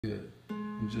Good.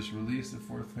 And just release the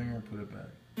fourth finger and put it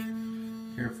back.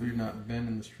 Careful you're not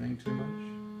bending the string too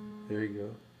much. There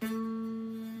you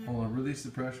go. Hold on, release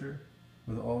the pressure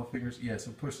with all the fingers. Yeah,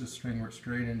 so push the string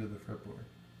straight into the fretboard.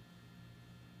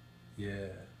 Yeah.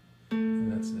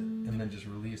 And that's it. And then just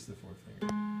release the fourth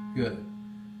finger. Good.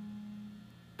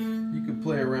 You could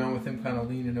play around with him kind of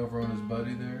leaning over on his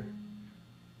buddy there.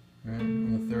 Right?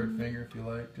 On the third finger if you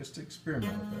like. Just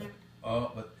experiment with that.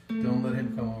 Oh, but don't let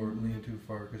him come over and lean too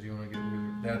far because you want to get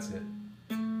weird. That's it.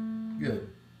 Good.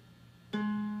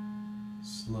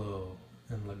 Slow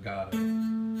and legato.